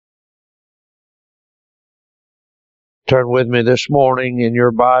Turn with me this morning in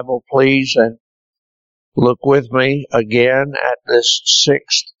your Bible, please, and look with me again at this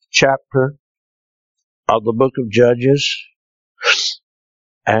 6th chapter of the book of Judges.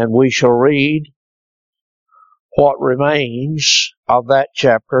 And we shall read what remains of that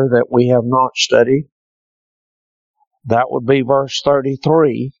chapter that we have not studied. That would be verse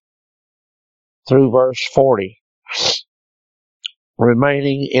 33 through verse 40,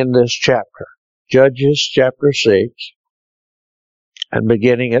 remaining in this chapter. Judges chapter 6, and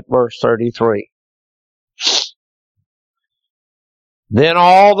beginning at verse 33. Then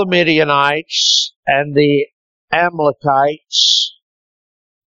all the Midianites and the Amalekites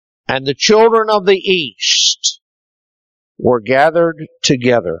and the children of the east were gathered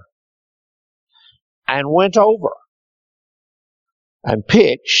together and went over and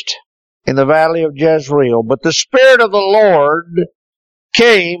pitched in the valley of Jezreel. But the Spirit of the Lord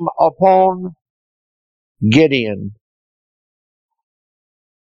came upon Gideon,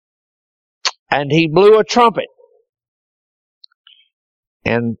 and he blew a trumpet,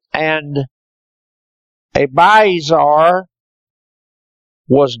 and Abiezer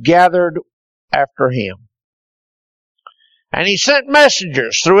was gathered after him. And he sent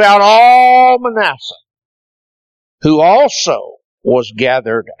messengers throughout all Manasseh, who also was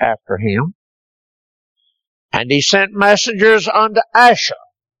gathered after him. And he sent messengers unto Asher,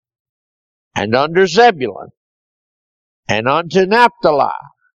 and unto Zebulun, and unto Naphtali,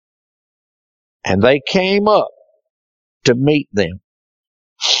 and they came up to meet them.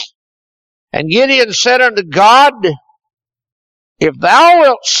 And Gideon said unto God, If thou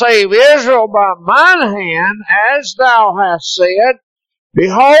wilt save Israel by mine hand, as thou hast said,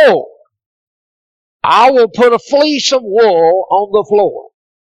 behold, I will put a fleece of wool on the floor.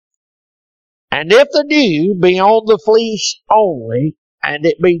 And if the dew be on the fleece only, and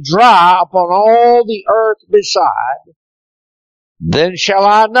it be dry upon all the earth beside, then shall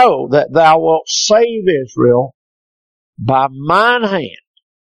I know that thou wilt save Israel by mine hand,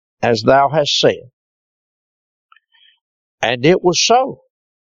 as thou hast said. And it was so.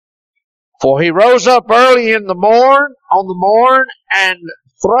 For he rose up early on the morn, and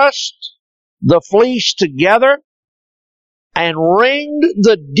thrust the fleece together, and wringed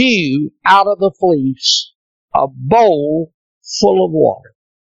the dew out of the fleece, a bowl full of water.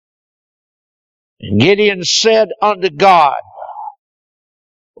 And Gideon said unto God,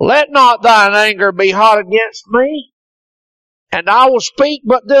 Let not thine anger be hot against me, and I will speak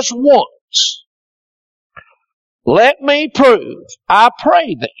but this once. Let me prove, I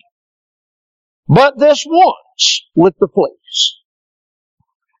pray thee, but this once with the fleece.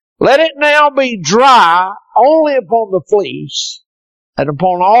 Let it now be dry only upon the fleece, and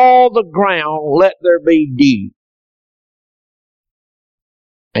upon all the ground let there be dew.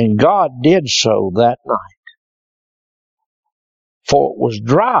 And God did so that night. For it was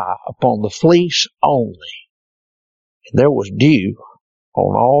dry upon the fleece only, and there was dew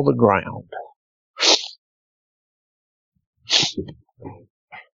on all the ground.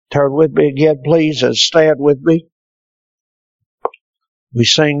 Turn with me again, please, and stand with me. We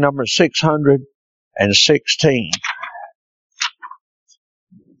sing number 616.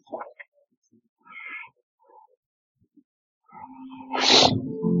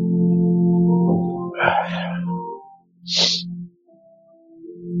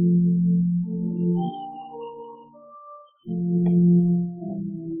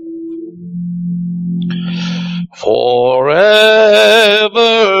 Forever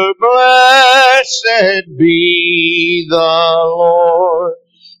blessed be the Lord,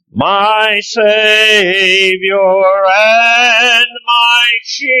 my Savior and my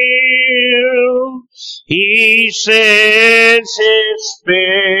shield. He sends His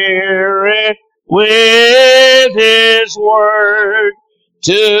Spirit with His word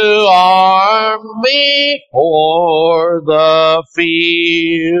to arm me for the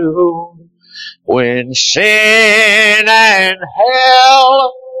field. When sin and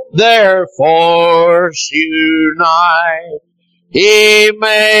hell their force unite, He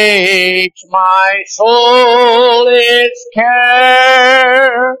makes my soul its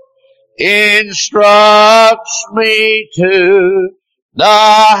care, instructs me to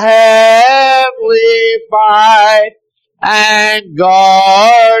the heavenly fight, and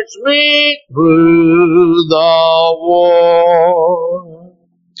guards me through the war.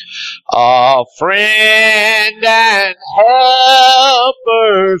 A friend and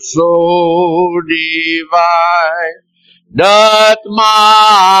helper so divine doth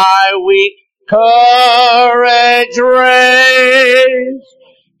my weak courage raise.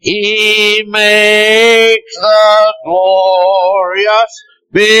 He makes the glorious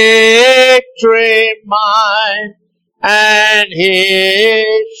victory mine, and His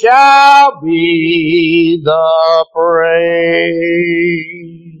shall be the praise.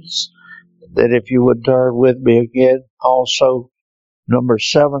 Then if you would turn with me again, also number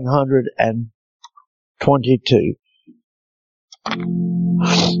 722.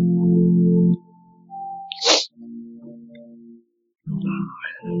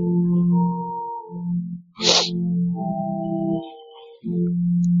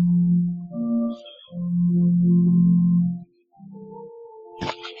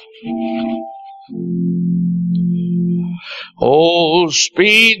 Oh,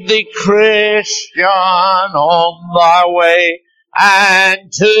 speed thee, Christian, on thy way,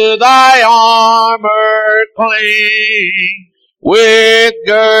 and to thy armor cling. With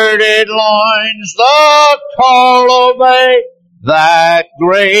girded loins the call obey, that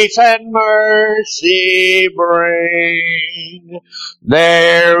grace and mercy bring.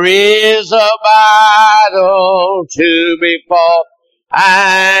 There is a battle to be fought,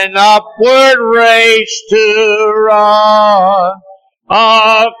 an upward race to run,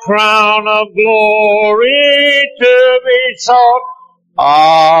 a crown of glory to be sought,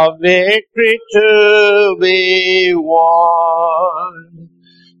 a victory to be won.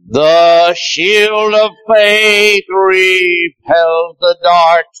 The shield of faith repels the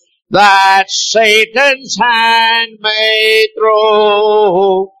dart that Satan's hand may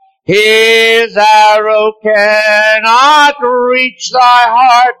throw. His arrow cannot reach thy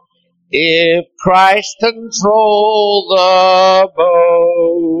heart if Christ control the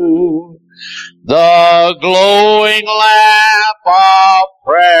bow. The glowing lamp of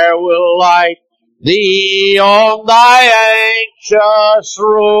prayer will light thee on thy anxious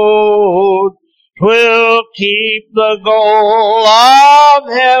road. 'Twill keep the goal of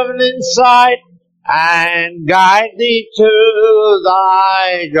heaven in sight and guide thee to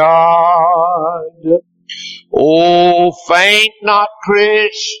thy God. Oh, faint not,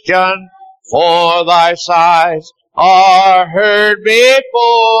 Christian, for thy sighs are heard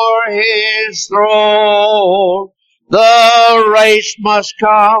before His throne. The race must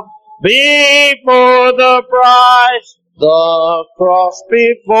come before the prize, the cross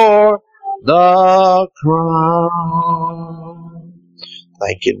before the crown.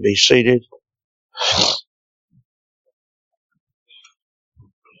 Thank you. Be seated.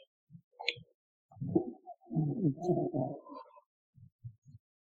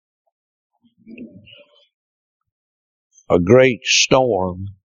 A great storm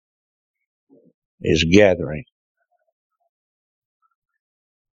is gathering.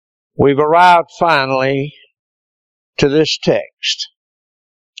 We've arrived finally to this text,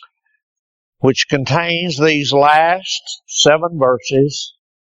 which contains these last 7 verses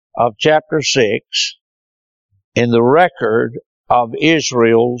of chapter 6 in the record of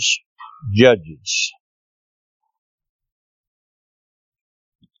Israel's judges.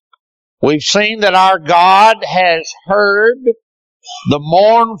 We've seen that our God has heard the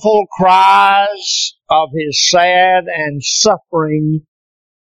mournful cries of His sad and suffering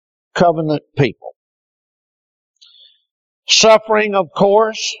covenant people. Suffering, of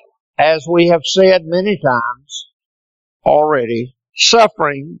course, as we have said many times already,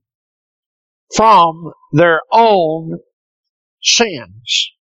 suffering from their own sins,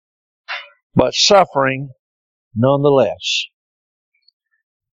 but suffering nonetheless.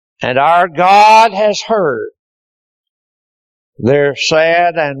 And our God has heard their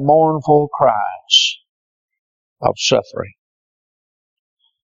sad and mournful cries of suffering.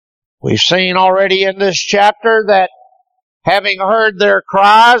 We've seen already in this chapter that having heard their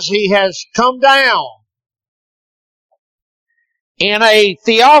cries, He has come down in a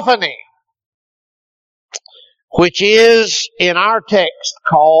theophany, which is in our text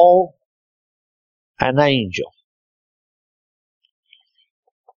called an angel.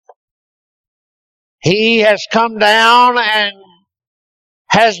 He has come down and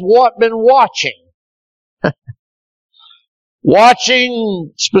has been watching.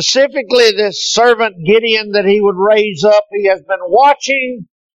 Watching specifically this servant Gideon that He would raise up. He has been watching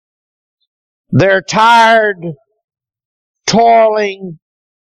their tired, toiling,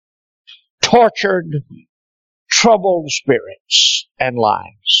 tortured, troubled spirits and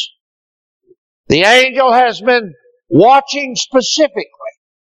lives. The angel has been watching specifically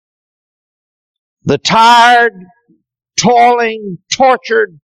the tired, toiling,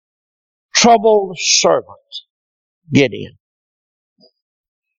 tortured, troubled servant, Gideon.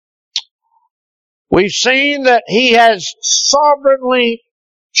 We've seen that He has sovereignly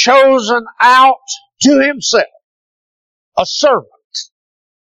chosen out to Himself a servant,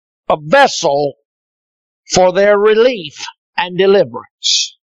 a vessel for their relief and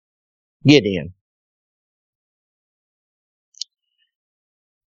deliverance, Gideon.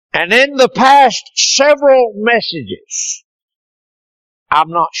 And in the past several messages, I'm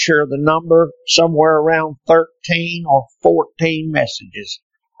not sure the number, somewhere around 13 or 14 messages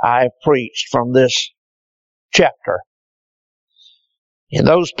I have preached from this chapter. In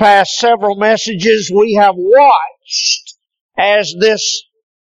those past several messages, we have watched as this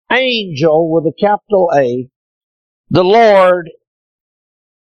angel with a capital A, the Lord,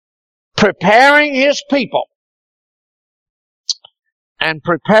 preparing His people and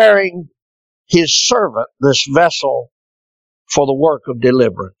preparing His servant, this vessel, for the work of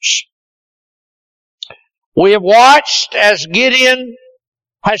deliverance. We have watched as Gideon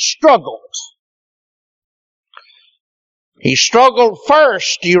has struggled. He struggled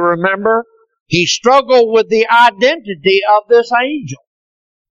first, do you remember? He struggled with the identity of this angel.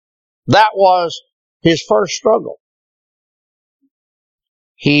 That was his first struggle.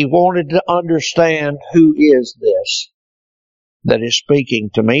 He wanted to understand, who is this that is speaking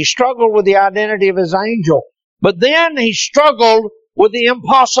to me? He struggled with the identity of his angel. But then he struggled with the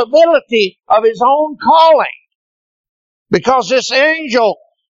impossibility of his own calling. Because this angel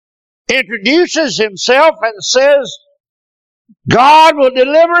introduces himself and says, God will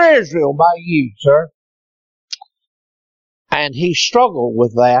deliver Israel by you, sir. And he struggled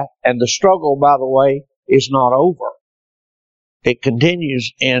with that. And the struggle, by the way, is not over. It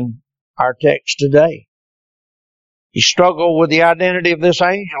continues in our text today. He struggled with the identity of this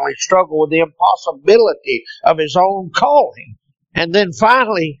angel. He struggled with the impossibility of his own calling. And then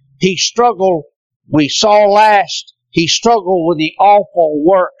finally, he struggled, we saw last, he struggled with the awful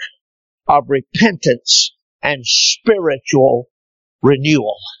work of repentance and spiritual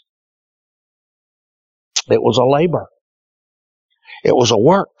renewal. It was a labor. It was a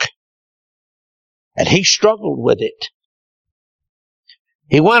work. And he struggled with it.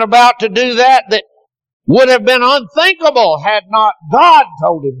 He went about to do that would have been unthinkable had not God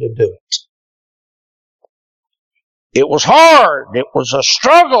told him to do it. It was hard. It was a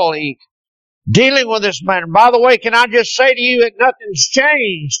struggle. He dealing with this man. And by the way, can I just say to you that nothing's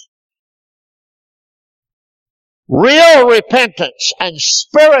changed? Real repentance and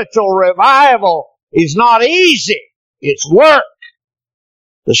spiritual revival is not easy. It's work.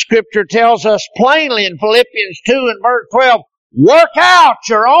 The scripture tells us plainly in Philippians 2 and verse 12, work out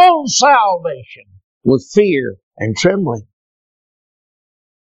your own salvation with fear and trembling.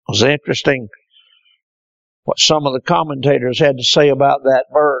 It was interesting what some of the commentators had to say about that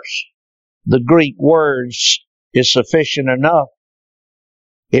verse. The Greek words is sufficient enough.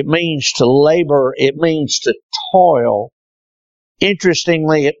 It means to labor. It means to toil.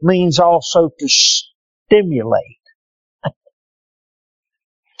 Interestingly, it means also to stimulate.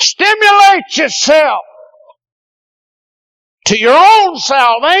 Stimulate yourself to your own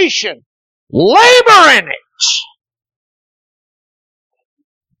salvation. Labor in it.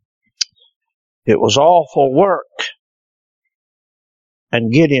 It was awful work.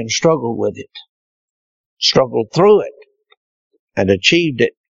 And Gideon struggled with it. Struggled through it. And achieved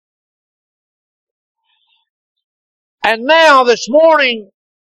it. And now this morning,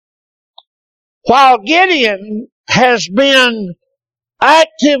 while Gideon has been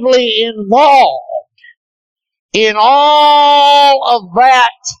actively involved in all of that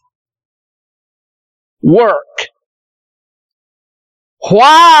work,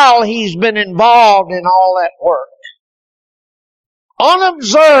 while he's been involved in all that work,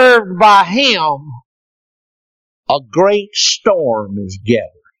 unobserved by him, a great storm is gathering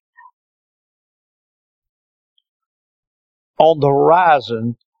on the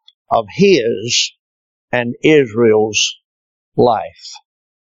horizon of his and Israel's life.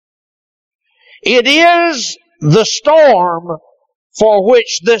 It is the storm for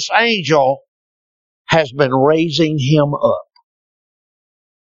which this angel has been raising him up.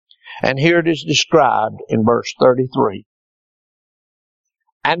 And here it is described in verse 33.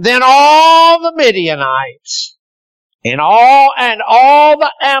 And then all the Midianites and all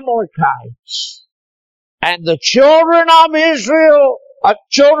the Amalekites and the children of Israel,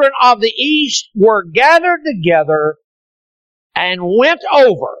 children of the east, were gathered together and went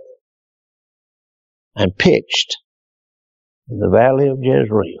over and pitched in the valley of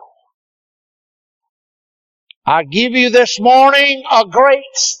Jezreel. I give you this morning a great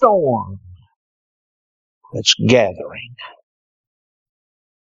storm that's gathering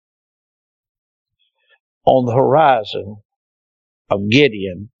on the horizon of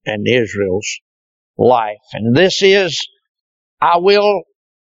Gideon and Israel's life. And this is, I will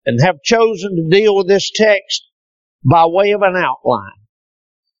and have chosen to deal with this text by way of an outline.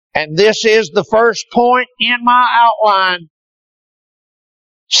 And this is the first point in my outline.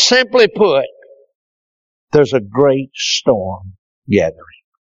 Simply put, there's a great storm gathering.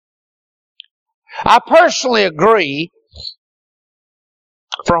 I personally agree,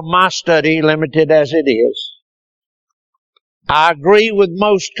 from my study, limited as it is, I agree with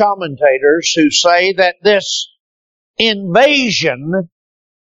most commentators who say that this invasion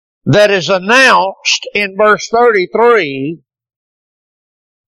that is announced in verse 33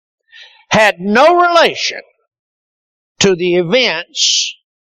 had no relation to the events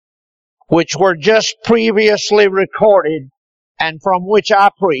which were just previously recorded and from which I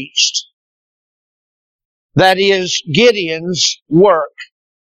preached. That is Gideon's work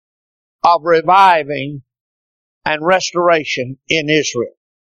of reviving and restoration in Israel.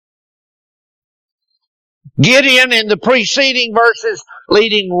 Gideon, in the preceding verses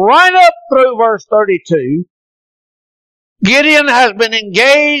leading right up through verse 32, Gideon has been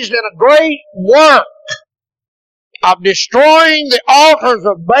engaged in a great work of destroying the altars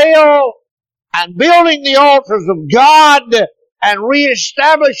of Baal and building the altars of God and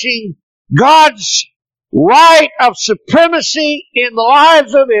reestablishing God's right of supremacy in the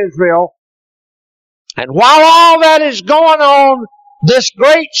lives of Israel. And while all that is going on, this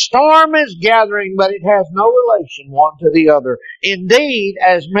great storm is gathering, but it has no relation one to the other. Indeed,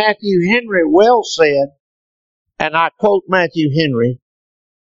 as Matthew Henry well said, and I quote Matthew Henry,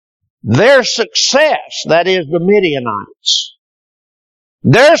 their success, that is the Midianites,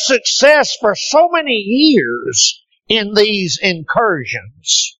 their success for so many years in these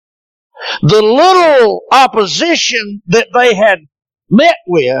incursions, the little opposition that they had met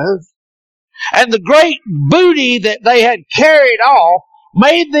with, and the great booty that they had carried off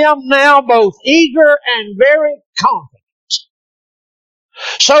made them now both eager and very confident.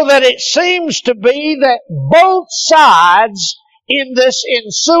 So that it seems to be that both sides in this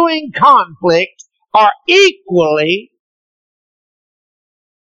ensuing conflict are equally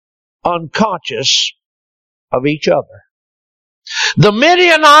unconscious of each other. The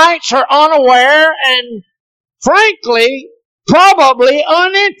Midianites are unaware and, frankly, probably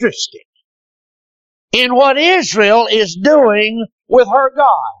uninterested in what Israel is doing with her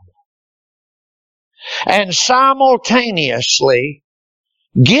God. And simultaneously,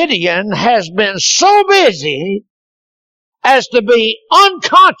 Gideon has been so busy as to be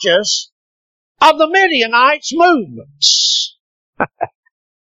unconscious of the Midianites' movements.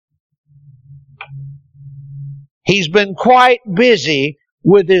 He's been quite busy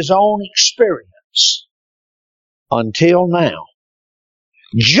with his own experience until now.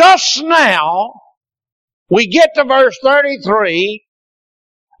 Just now, we get to verse 33,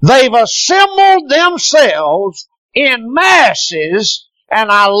 they've assembled themselves in masses,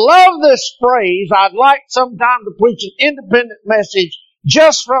 and I love this phrase. I'd like sometime to preach an independent message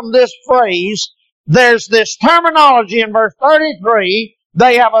just from this phrase. There's this terminology in verse 33,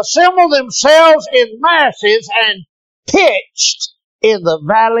 they have assembled themselves in masses and pitched in the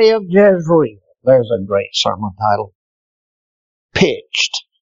valley of Jezreel. There's a great sermon title. Pitched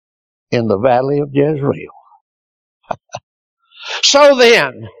in the valley of Jezreel. So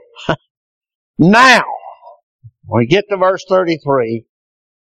then, now, when we get to verse 33,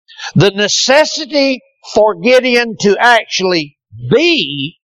 the necessity for Gideon to actually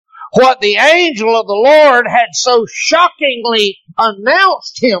be what the angel of the Lord had so shockingly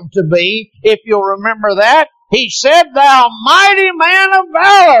announced him to be, if you'll remember that, he said, "Thou mighty man of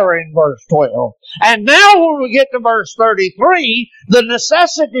valor," in verse 12. And now when we get to verse 33, the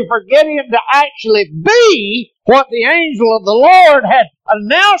necessity for Gideon to actually be what the angel of the Lord had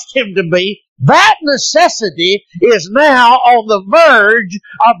announced him to be, that necessity is now on the verge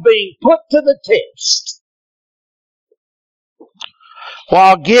of being put to the test.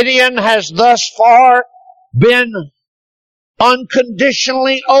 While Gideon has thus far been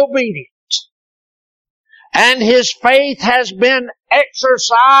unconditionally obedient, and his faith has been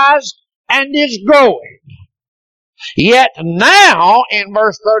exercised and is growing, yet now, in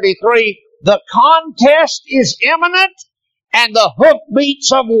verse 33, the contest is imminent, and the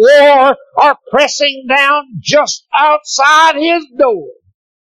hoofbeats of war are pressing down just outside his door.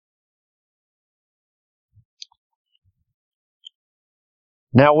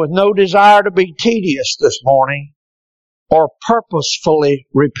 Now, with no desire to be tedious this morning or purposefully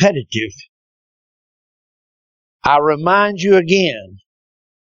repetitive, I remind you again,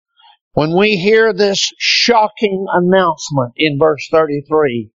 when we hear this shocking announcement in verse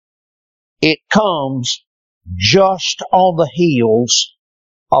 33, it comes just on the heels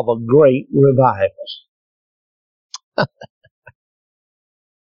of a great revival.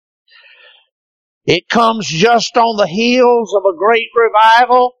 It comes just on the heels of a great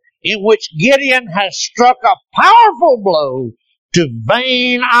revival in which Gideon has struck a powerful blow to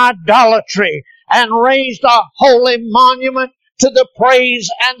vain idolatry and raised a holy monument to the praise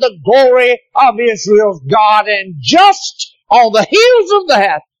and the glory of Israel's God. And just on the heels of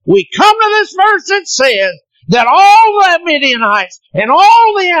that, we come to this verse that says that all the Midianites and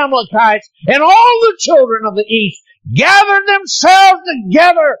all the Amalekites and all the children of the east gathered themselves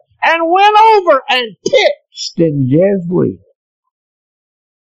together and went over and pitched in Jezreel.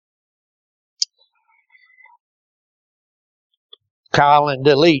 Colin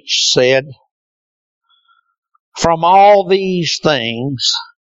DeLeach said, from all these things,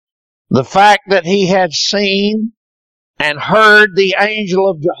 the fact that he had seen and heard the angel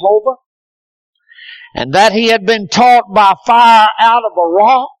of Jehovah, and that he had been taught by fire out of a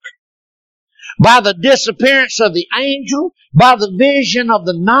rock, by the disappearance of the angel, by the vision of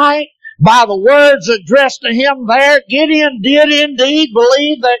the night, by the words addressed to him there, Gideon did indeed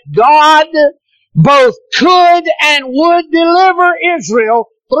believe that God both could and would deliver Israel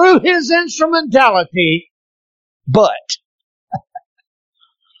through his instrumentality, but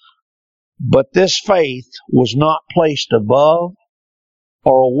this faith was not placed above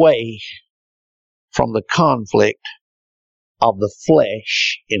or away from the conflict of the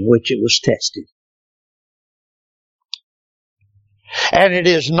flesh in which it was tested. And it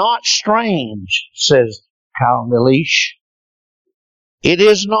is not strange, says Colin DeLeach, it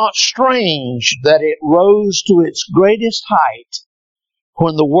is not strange that it rose to its greatest height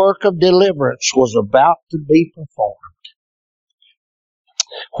when the work of deliverance was about to be performed.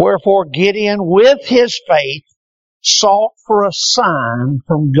 Wherefore Gideon, with his faith, sought for a sign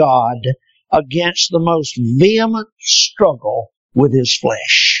from God against the most vehement struggle with his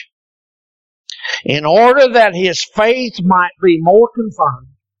flesh, in order that his faith might be more confirmed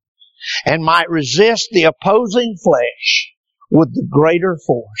and might resist the opposing flesh with the greater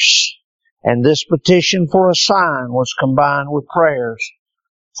force. And this petition for a sign was combined with prayers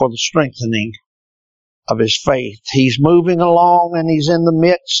for the strengthening of his faith. He's moving along and he's in the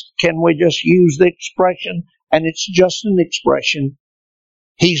midst. Can we just use the expression? And it's just an expression.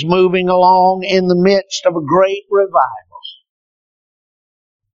 He's moving along in the midst of a great revival.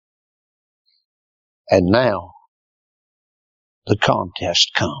 And now the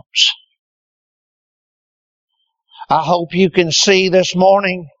contest comes. I hope you can see this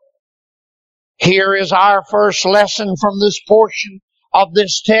morning. Here is our first lesson from this portion of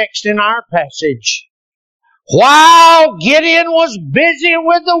this text in our passage. While Gideon was busy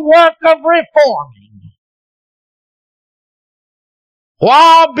with the work of reforming,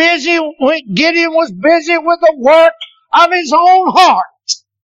 while Gideon was busy with the work of his own heart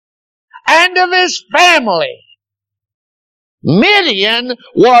and of his family, Midian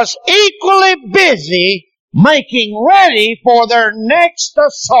was equally busy making ready for their next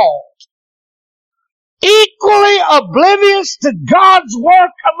assault. Equally oblivious to God's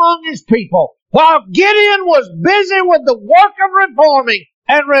work among his people. While Gideon was busy with the work of reforming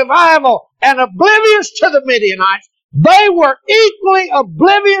and revival and oblivious to the Midianites, they were equally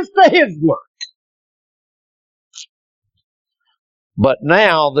oblivious to his work. But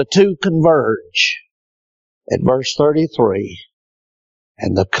now the two converge at verse 33,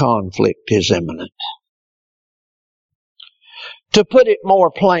 and the conflict is imminent. To put it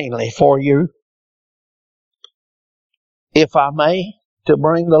more plainly for you, if I may, to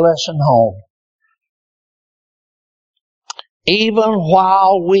bring the lesson home, even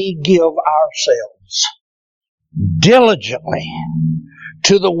while we give ourselves diligently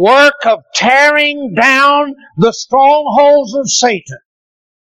to the work of tearing down the strongholds of Satan,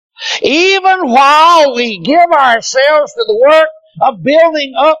 even while we give ourselves to the work of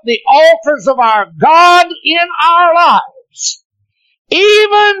building up the altars of our God in our lives,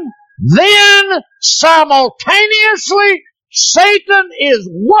 even then, simultaneously, Satan is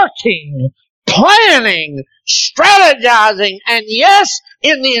working, planning, strategizing, and yes,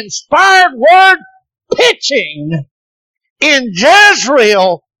 in the inspired word, pitching in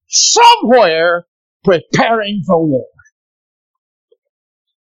Jezreel, somewhere preparing for war.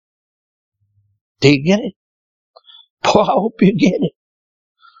 Do you get it? Boy, I hope you get it.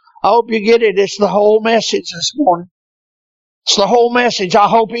 I hope you get it. It's the whole message this morning. It's the whole message. I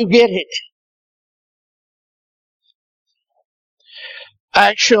hope you get it.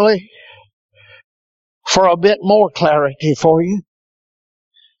 Actually, for a bit more clarity for you,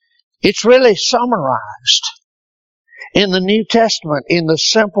 it's really summarized in the New Testament in the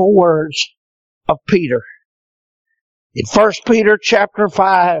simple words of Peter. In 1 Peter chapter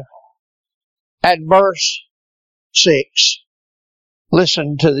 5 at verse 6,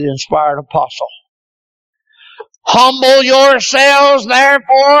 listen to the inspired apostle. Humble yourselves,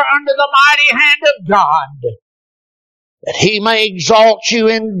 therefore, under the mighty hand of God, that he may exalt you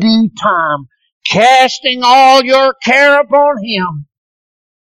in due time, casting all your care upon Him,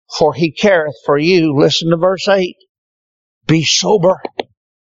 for He careth for you. Listen to verse 8. Be sober.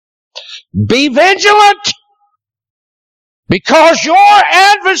 Be vigilant. Because your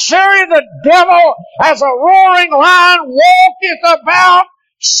adversary, the devil, as a roaring lion, walketh about,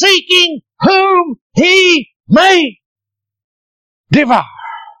 seeking whom he may devour.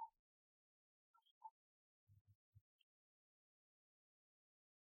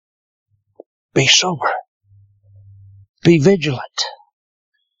 Be sober. Be vigilant.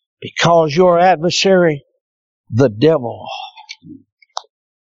 Because your adversary, the devil,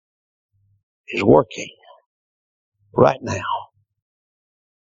 is working right now.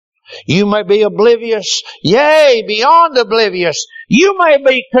 You may be oblivious, yea, beyond oblivious. You may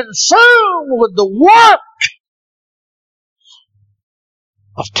be consumed with the work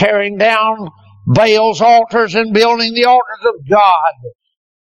of tearing down Baal's altars and building the altars of God.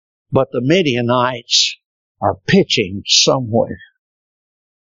 But the Midianites are pitching somewhere.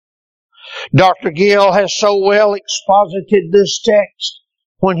 Dr. Gill has so well exposited this text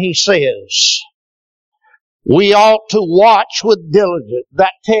when he says, we ought to watch with diligence.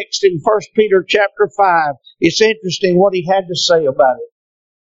 That text in 1 Peter chapter 5, it's interesting what he had to say about it.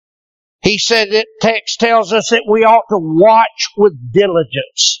 He said that text tells us that we ought to watch with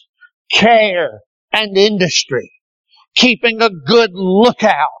diligence, care, and industry, keeping a good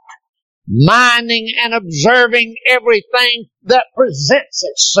lookout, minding and observing everything that presents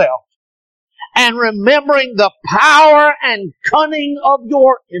itself, and remembering the power and cunning of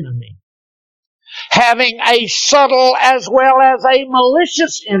your enemy, having a subtle as well as a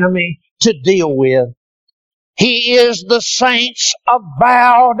malicious enemy to deal with. He is the saints'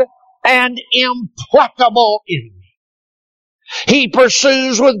 avowed and implacable enemy. He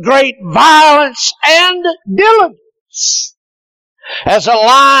pursues with great violence and diligence. As a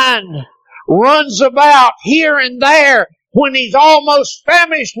lion runs about here and there when he's almost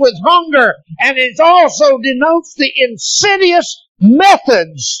famished with hunger, and it also denotes the insidious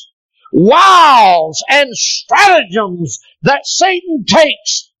methods, wiles, and stratagems that Satan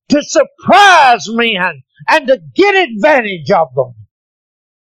takes to surprise men and to get advantage of them.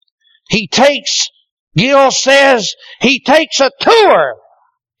 Gill says, he takes a tour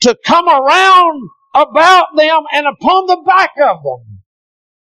to come around about them and upon the back of them,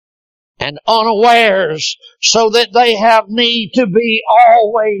 and unawares, so that they have need to be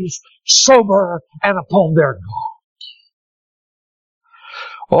always sober and upon their guard.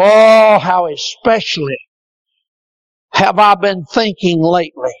 Oh, how especially have I been thinking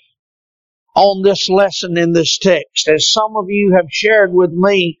lately on this lesson in this text, as some of you have shared with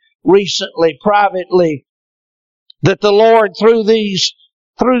me recently, privately, that the Lord through these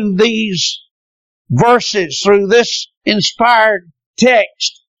verses, through this inspired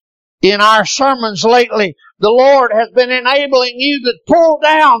text, in our sermons lately, the Lord has been enabling you to pull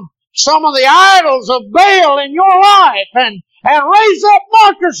down some of the idols of Baal in your life and raise up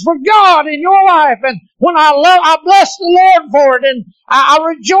markers for God in your life. And when I bless the Lord for it, and I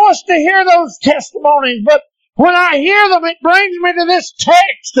rejoice to hear those testimonies. But when I hear them, it brings me to this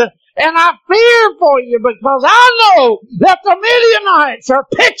text, and I fear for you, because I know that the Midianites are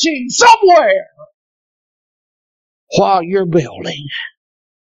pitching somewhere while you're building.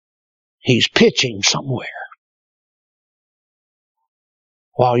 He's pitching somewhere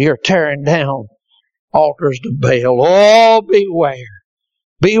while you're tearing down altars to Baal. Oh, beware.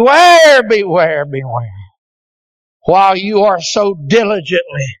 Beware, beware, beware. While you are so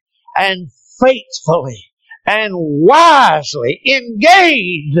diligently and faithfully and wisely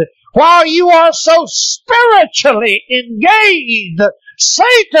engaged, while you are so spiritually engaged,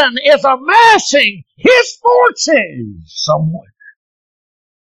 Satan is amassing his forces somewhere,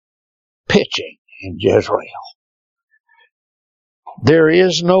 pitching in Jezreel. There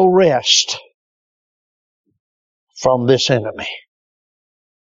is no rest from this enemy.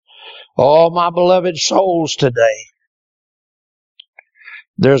 Oh, my beloved souls today,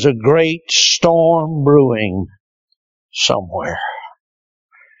 there's a great storm brewing somewhere,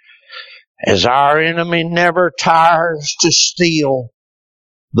 as our enemy never tires to steal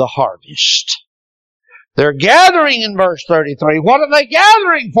the harvest. They're gathering in verse 33. What are they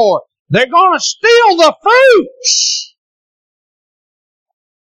gathering for? They're going to steal the fruits.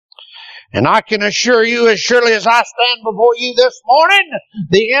 And I can assure you, as surely as I stand before you this morning,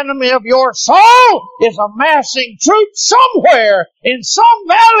 the enemy of your soul is amassing troops somewhere in some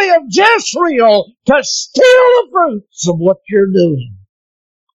valley of Jezreel to steal the fruits of what you're doing.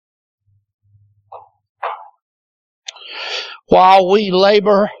 While we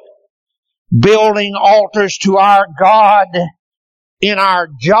labor building altars to our God in our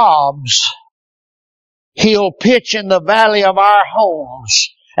jobs, He'll pitch in the valley of our homes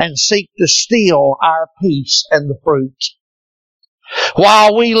and seek to steal our peace and the fruit.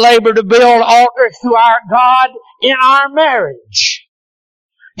 While we labor to build altars to our God in our marriage,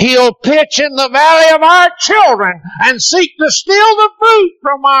 He'll pitch in the valley of our children and seek to steal the fruit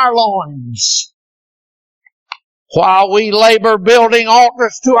from our loins. While we labor building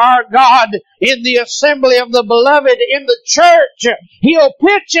altars to our God in the assembly of the beloved in the church, He'll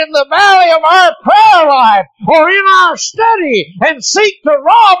pitch in the valley of our prayer life or in our study and seek to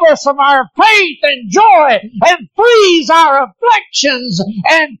rob us of our faith and joy and freeze our afflictions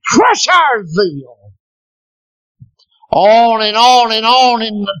and crush our zeal. On and on and on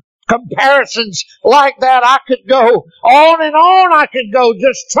in comparisons like that. I could go on and on. I could go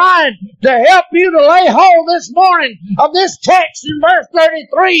just trying to help you to lay hold this morning of this text in verse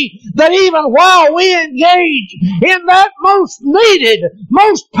 33, that even while we engage in that most needed,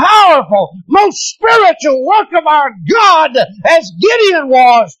 most powerful, most spiritual work of our God, as Gideon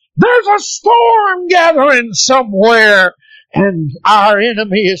was, there's a storm gathering somewhere, and our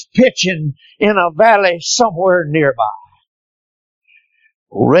enemy is pitching in a valley somewhere nearby,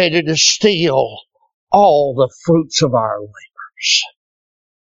 ready to steal all the fruits of our labors.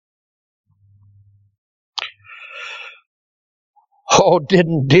 Oh,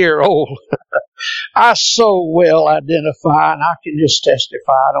 didn't dear old, I so well identify, and I can just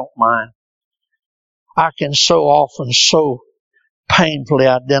testify, I don't mind. I can so often, so painfully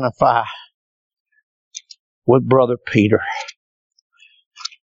identify with Brother Peter.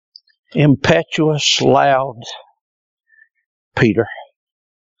 Impetuous, loud Peter.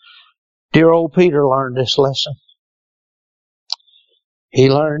 Dear old Peter learned this lesson. He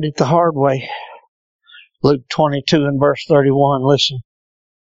learned it the hard way. Luke 22 and verse 31, listen.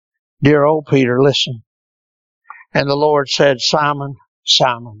 Dear old Peter, listen. And the Lord said, Simon,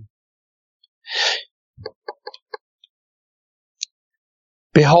 Simon,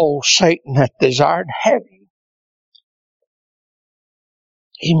 behold, Satan hath desired to have you.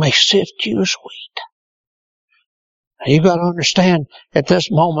 He may sift you as wheat. Now you got to understand, at this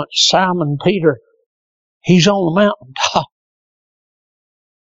moment, Simon Peter, he's on the mountaintop.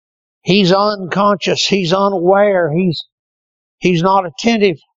 He's unconscious. He's unaware. He's not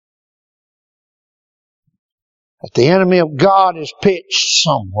attentive. But the enemy of God is pitched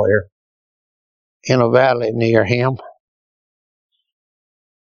somewhere in a valley near him.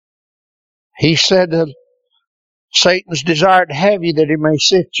 He said that Satan's desired to have you, that he may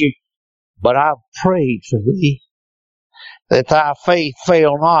sift you. But I've prayed for thee, that thy faith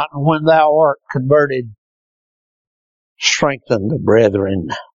fail not, and when thou art converted, strengthen the brethren.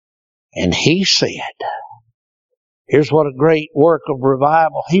 And he said, here's what a great work of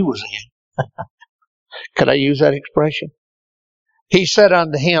revival he was in. Could I use that expression? He said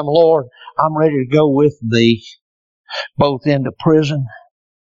unto him, Lord, I'm ready to go with thee, both into prison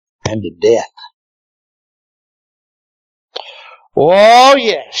and to death. Oh,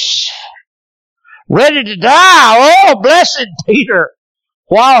 yes. Ready to die. Oh, blessed Peter.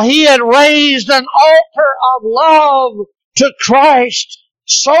 While he had raised an altar of love to Christ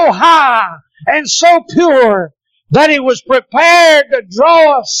so high and so pure that he was prepared to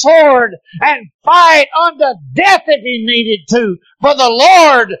draw a sword and fight unto death if he needed to for the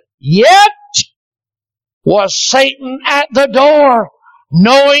Lord, yet was Satan at the door,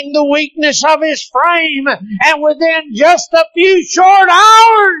 knowing the weakness of his frame, and within just a few short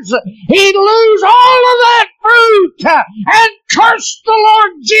hours, he'd lose all of that fruit and curse the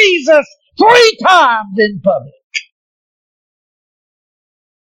Lord Jesus 3 times in public.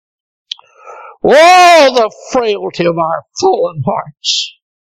 Oh, the frailty of our fallen hearts.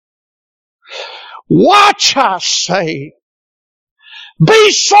 Watch, I say.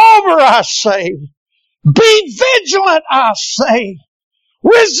 Be sober, I say. Be vigilant, I say.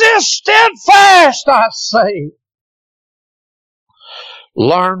 Resist steadfast, I say.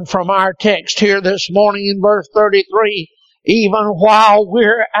 Learn from our text here this morning in verse 33, even while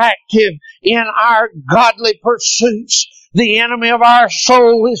we're active in our godly pursuits, the enemy of our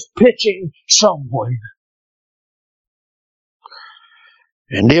soul is pitching somewhere.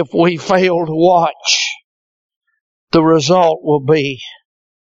 And if we fail to watch, the result will be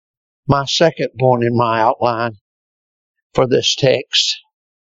my second point in my outline for this text.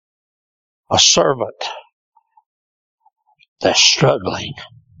 A servant that's struggling.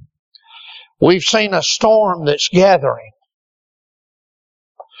 We've seen a storm that's gathering.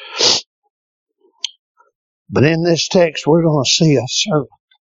 But in this text, we're going to see a servant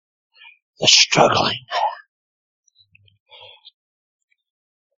that's struggling.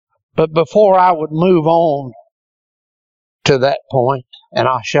 But before I would move on to that point, and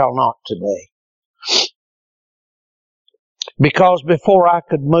I shall not today, Because before I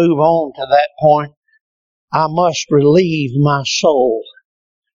could move on to that point, I must relieve my soul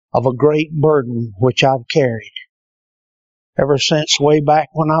of a great burden which I've carried ever since way back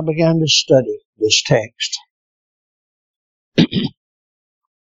when I began to study this text.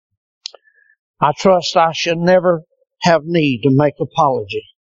 I trust I should never have need to make apology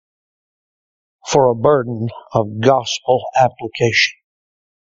for a burden of gospel application.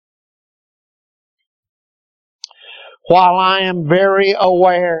 While I am very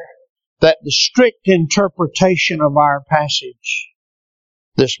aware that the strict interpretation of our passage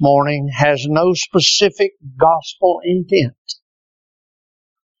this morning has no specific gospel intent,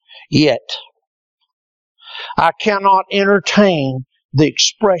 yet I cannot entertain the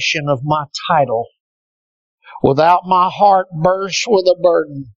expression of my title without my heart burst with a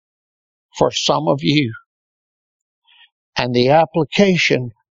burden for some of you and the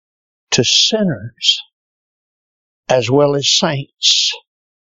application to sinners as well as saints.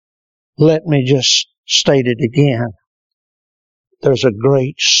 Let me just state it again. There's a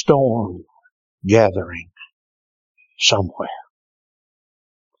great storm gathering somewhere.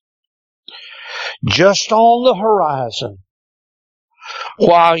 Just on the horizon,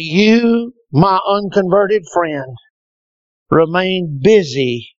 while you, my unconverted friend, remain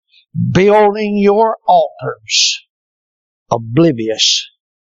busy building your altars, oblivious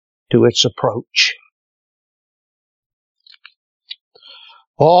to its approach.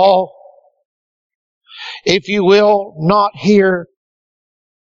 Oh, if you will not hear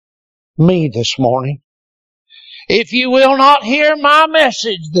me this morning, if you will not hear my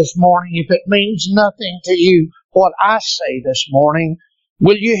message this morning, if it means nothing to you what I say this morning,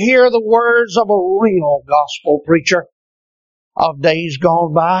 will you hear the words of a real gospel preacher of days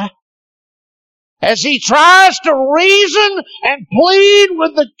gone by? As he tries to reason and plead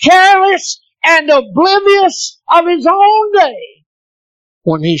with the careless and oblivious of his own day,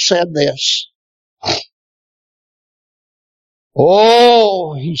 when he said this.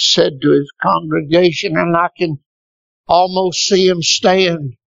 Oh, he said to his congregation, and I can almost see him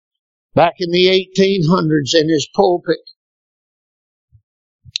stand back in the 1800s in his pulpit,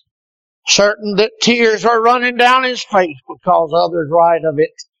 certain that tears are running down his face because others write of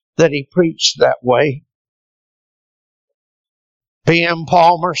it that he preached that way. P.M.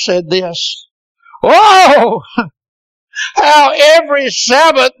 Palmer said this, "Oh, how every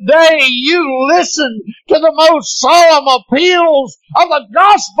Sabbath day you listen to the most solemn appeals of the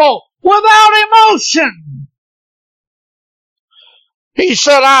gospel without emotion." He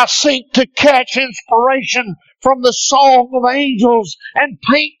said, "I seek to catch inspiration from the song of angels and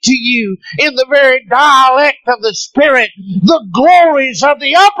paint to you in the very dialect of the Spirit the glories of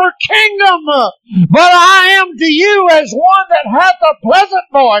the upper kingdom. But I am to you as one that hath a pleasant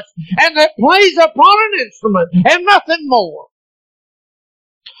voice and that plays upon an instrument and nothing more.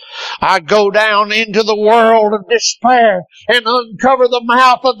 I go down into the world of despair and uncover the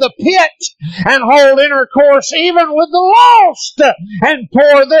mouth of the pit and hold intercourse even with the lost and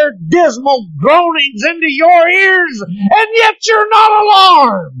pour their dismal groanings into your ears, and yet you're not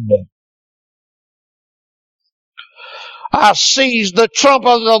alarmed. I seize the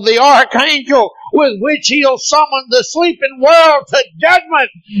trumpet of the archangel with which he'll summon the sleeping world to judgment,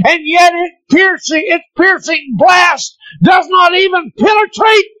 and yet its piercing blast does not even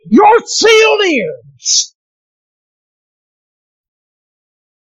penetrate your sealed ears.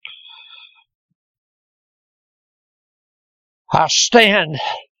 I stand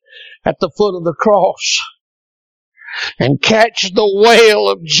at the foot of the cross and catch the wail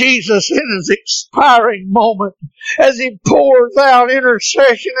of Jesus in his expiring moment as he pours out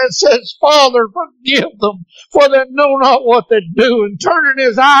intercession and says, "Father, forgive them, for they know not what they do." And turning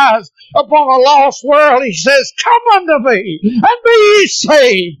his eyes upon a lost world, he says, "Come unto me, and be ye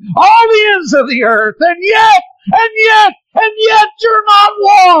saved, all the ends of the earth." And yet, you're not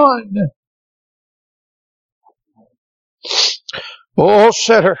one. Oh,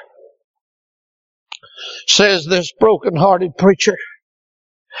 sinner, says this broken-hearted preacher,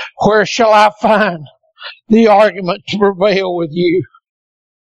 where shall I find the argument to prevail with you?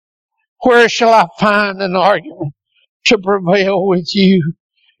 Where shall I find an argument to prevail with you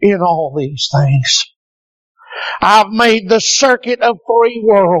in all these things? I've made the circuit of 3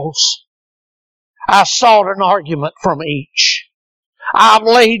 worlds. I sought an argument from each. I've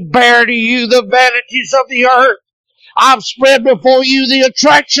laid bare to you the vanities of the earth. I've spread before you the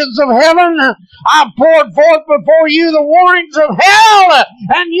attractions of heaven. I've poured forth before you the warnings of hell.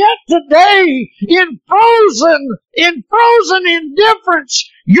 And yet today, in frozen indifference,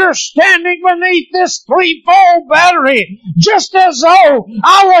 You're standing beneath this threefold battery, just as though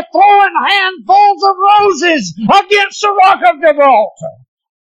I were throwing handfuls of roses against the rock of Gibraltar.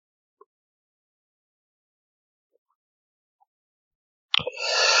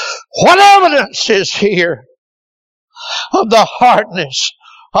 What evidence is here of the hardness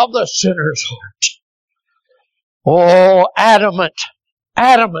of the sinner's heart? Oh, adamant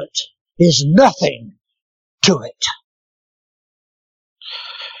is nothing to it.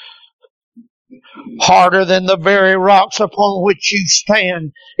 Harder than the very rocks upon which you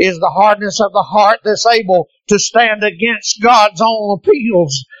stand is the hardness of the heart that's able to stand against God's own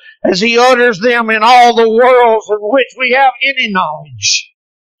appeals as He utters them in all the worlds in which we have any knowledge.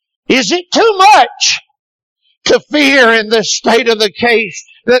 Is it too much to fear in this state of the case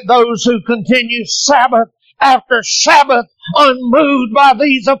that those who continue Sabbath after Sabbath unmoved by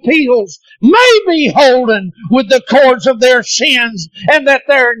these appeals may be holden with the cords of their sins and that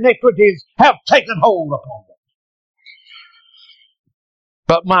their iniquities have taken hold upon them?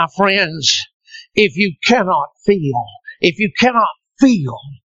 But my friends, if you cannot feel,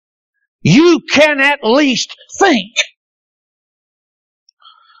 you can at least think.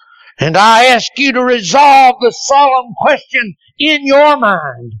 And I ask you to resolve the solemn question in your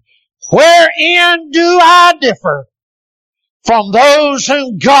mind. Wherein do I differ from those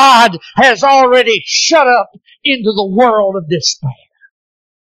whom God has already shut up into the world of despair?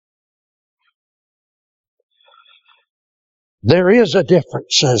 There is a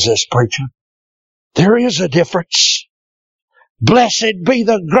difference, says this preacher. There is a difference. Blessed be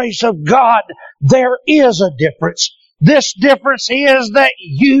the grace of God. There is a difference. This difference is that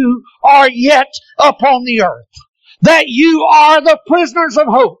you are yet upon the earth. That you are the prisoners of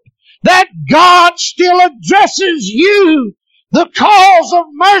hope. That God still addresses you, the calls of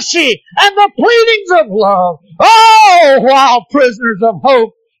mercy and the pleadings of love. Oh, while prisoners of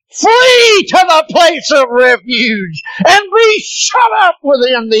hope, flee to the place of refuge and be shut up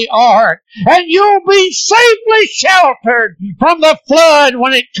within the ark, and you'll be safely sheltered from the flood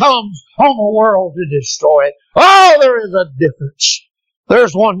when it comes on the world to destroy it. Oh, there is a difference.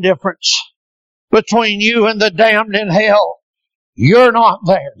 There's one difference between you and the damned in hell. You're not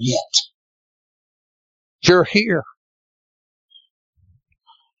there yet. You're here.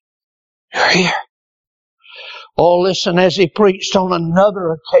 You're here. Oh, listen, as he preached on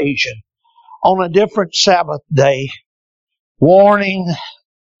another occasion, on a different Sabbath day, warning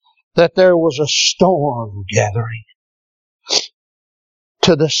that there was a storm gathering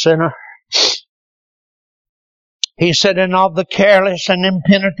to the sinner. He said, and of the careless and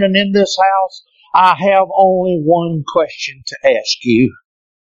impenitent in this house, I have only one question to ask you.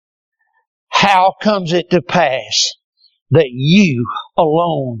 How comes it to pass that you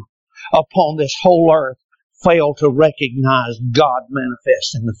alone upon this whole earth fail to recognize God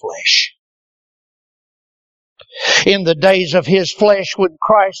manifest in the flesh? In the days of His flesh, when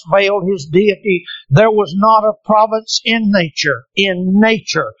Christ veiled His deity, there was not a province in nature.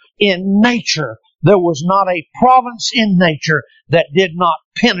 There was not a province in nature that did not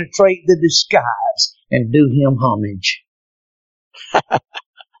penetrate the disguise and do Him homage.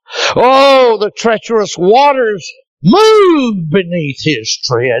 Oh, the treacherous waters moved beneath His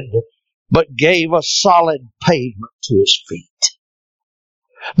tread, but gave a solid pavement to His feet.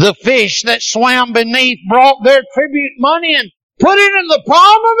 The fish that swam beneath brought their tribute money and put it in the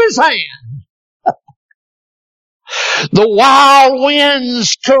palm of His hand. The wild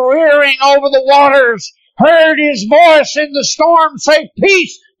winds careering over the waters heard His voice in the storm say,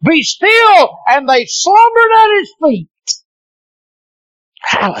 peace, be still, and they slumbered at His feet.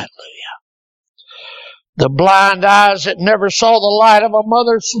 Hallelujah. The blind eyes that never saw the light of a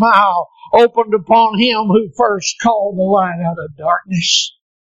mother's smile opened upon Him who first called the light out of darkness.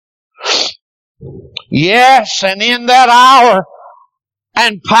 Yes, and in that hour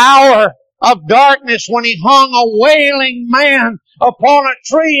and power of darkness, when He hung a wailing man upon a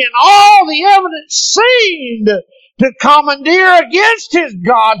tree and all the evidence seemed to commandeer against His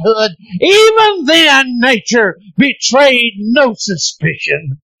godhood, even then nature betrayed no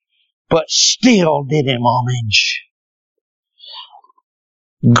suspicion, but still did Him homage.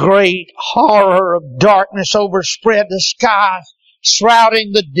 Great horror of darkness overspread the skies,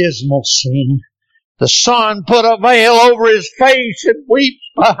 shrouding the dismal scene. The sun put a veil over His face and weeps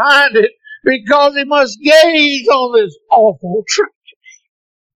behind it because He must gaze on this awful tragedy.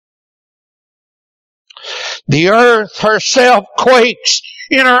 The earth herself quakes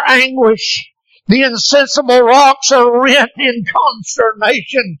in her anguish. The insensible rocks are rent in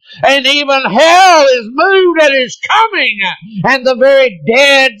consternation, and even hell is moved at his coming, and the very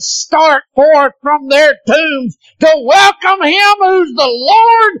dead start forth from their tombs to welcome him who's the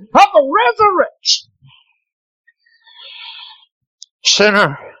Lord of the resurrection.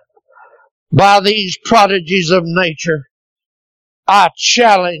 Sinner, by these prodigies of nature, I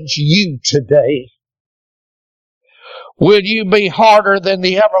challenge you today. Will you be harder than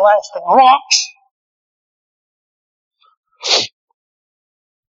the everlasting rocks?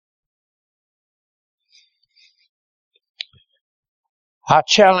 I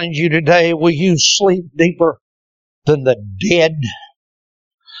challenge you today, will you sleep deeper than the dead?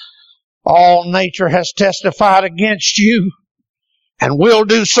 All nature has testified against you, and will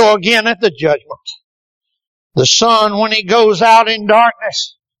do so again at the judgment. The sun, when he goes out in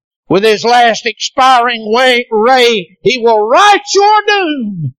darkness, with his last expiring ray, he will write your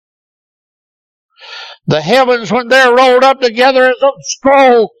doom. The heavens, when they're rolled up together as a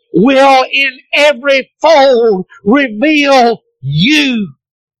scroll, will in every fold reveal you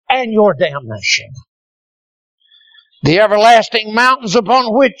and your damnation. The everlasting mountains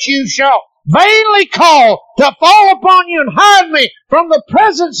upon which you shall vainly call to fall upon you and hide me from the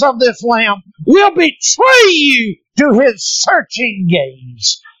presence of this Lamb will betray you to his searching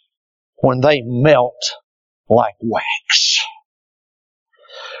gaze when they melt like wax.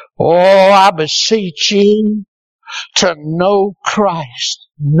 Oh, I beseech you to know Christ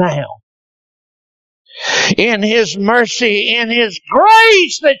now. In his mercy, in his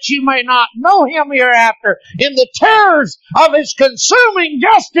grace, that you may not know him hereafter. In the terrors of his consuming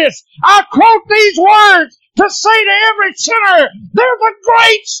justice, I quote these words to say to every sinner, there's a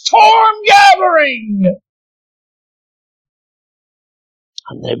great storm gathering.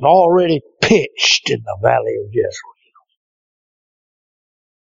 And they've already pitched in the valley of Jezreel.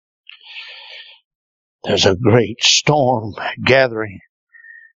 There's a great storm gathering.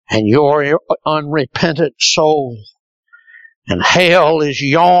 And your unrepentant soul, and hell is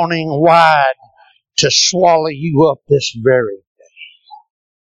yawning wide to swallow you up this very day.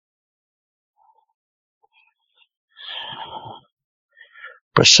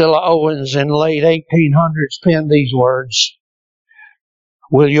 Priscilla Owens in late 1800s penned these words.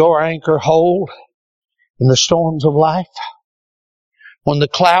 Will your anchor hold in the storms of life? When the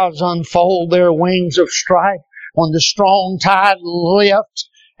clouds unfold their wings of strife, when the strong tide lift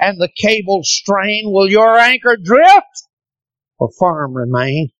and the cable strain, will your anchor drift or firm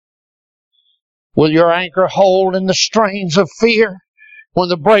remain? Will your anchor hold in the strains of fear? When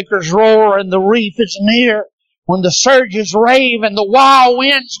the breakers roar and the reef is near, when the surges rave and the wild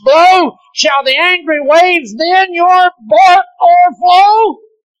winds blow, shall the angry waves then your bark o'erflow?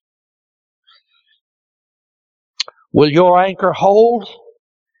 Will your anchor hold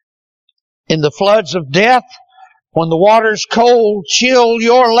in the floods of death? When the waters cold chill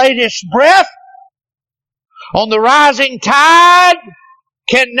your latest breath? On the rising tide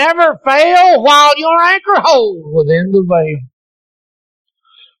can never fail while your anchor holds within the veil.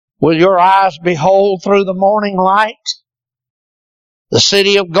 Will your eyes behold through the morning light the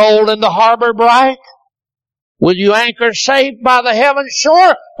city of gold and the harbor bright? Will you anchor safe by the heaven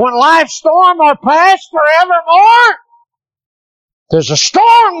shore when life's storm are past forevermore? There's a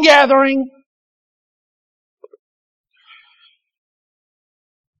storm gathering.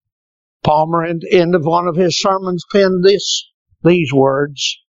 Palmer, at the end of one of his sermons, penned these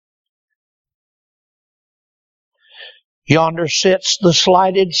words. Yonder sits the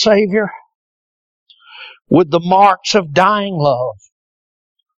slighted Savior with the marks of dying love.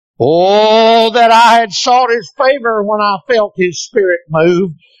 Oh, that I had sought his favor when I felt his spirit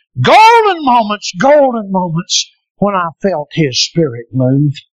move. Golden moments when I felt his spirit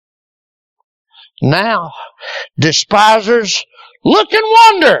move. Now, despisers, look and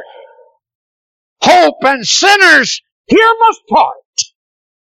wonder. Hope and sinners here must part.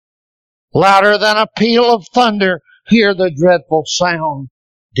 Louder than a peal of thunder, hear the dreadful sound,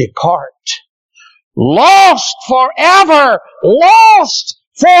 depart. Lost forever,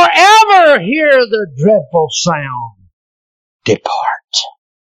 hear the dreadful sound, depart.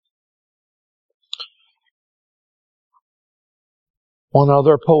 One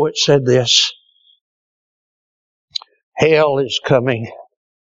other poet said this, hell is coming.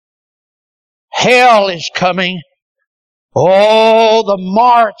 Hell is coming. Oh, the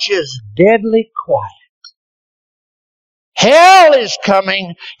march is deadly quiet. Hell is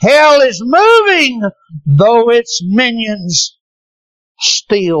coming. Hell is moving, though its minions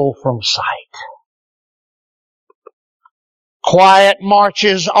steal from sight. Quiet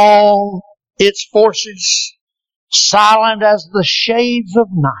marches on its forces, silent as the shades of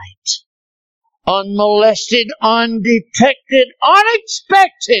night. unmolested, undetected,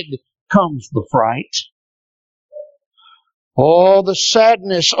 unexpected comes the fright. Oh, the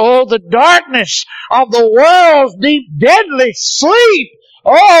sadness, oh, the darkness of the world's deep, deadly sleep.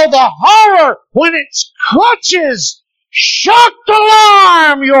 Oh, the horror when its clutches, shocked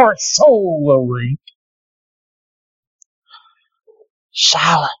alarm, your soul will ring.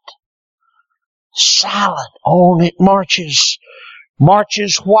 Silent, silent on it marches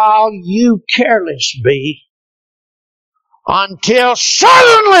while you careless be, until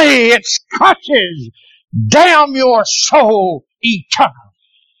suddenly its clutches damn your soul eternally.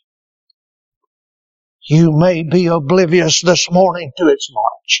 You may be oblivious this morning to its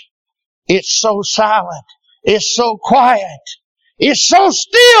march. It's so silent. It's so quiet. It's so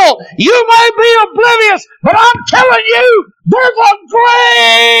still. You may be oblivious, but I'm telling you, there's a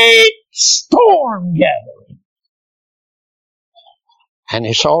great storm gathering. And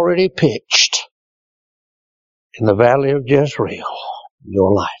it's already pitched in the valley of Jezreel,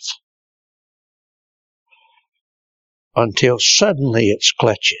 your life. Until suddenly its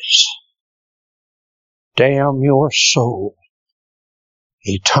clutches damn your soul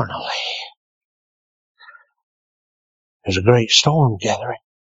eternally. There's a great storm gathering.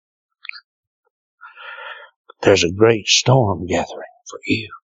 There's a great storm gathering for you.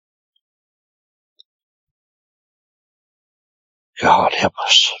 God help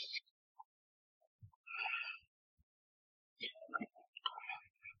us.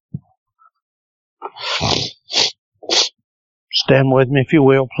 Stand with me if you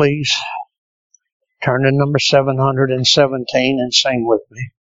will, please. Turn to number 717 and sing with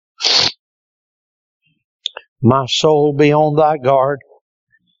me. My soul be on thy guard.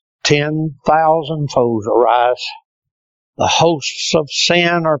 10,000 foes arise. The hosts of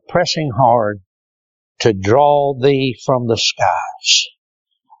sin are pressing hard to draw thee from the skies.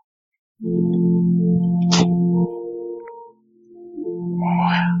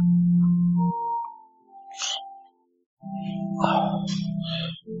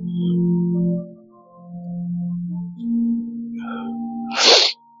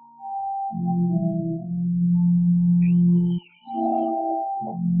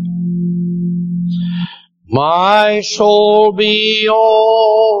 My soul be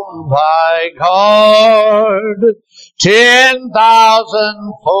on thy guard,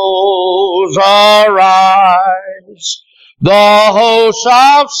 10,000 foes arise. The hosts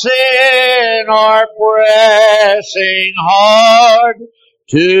of sin are pressing hard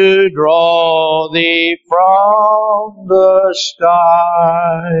to draw thee from the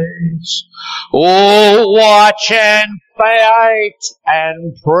skies. Oh, watch and fight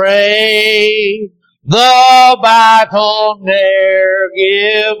and pray, the battle ne'er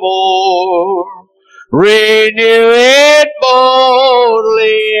give o'er. Renew it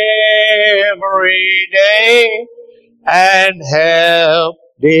boldly every day, and help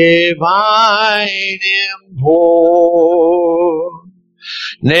divine implore.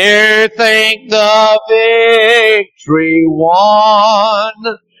 Ne'er think the victory won,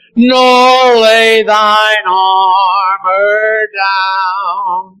 nor lay thine armor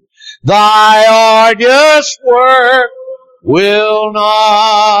down. Thy arduous work will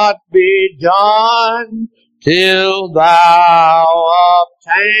not be done till thou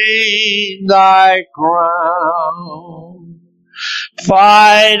obtain thy crown.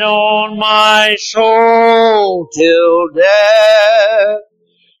 Fight on, my soul, till death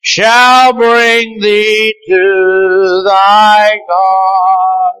shall bring thee to thy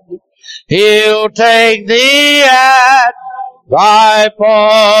God. He'll take thee at thy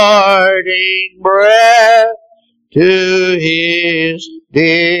parting breath to his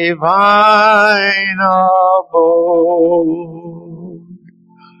divine abode.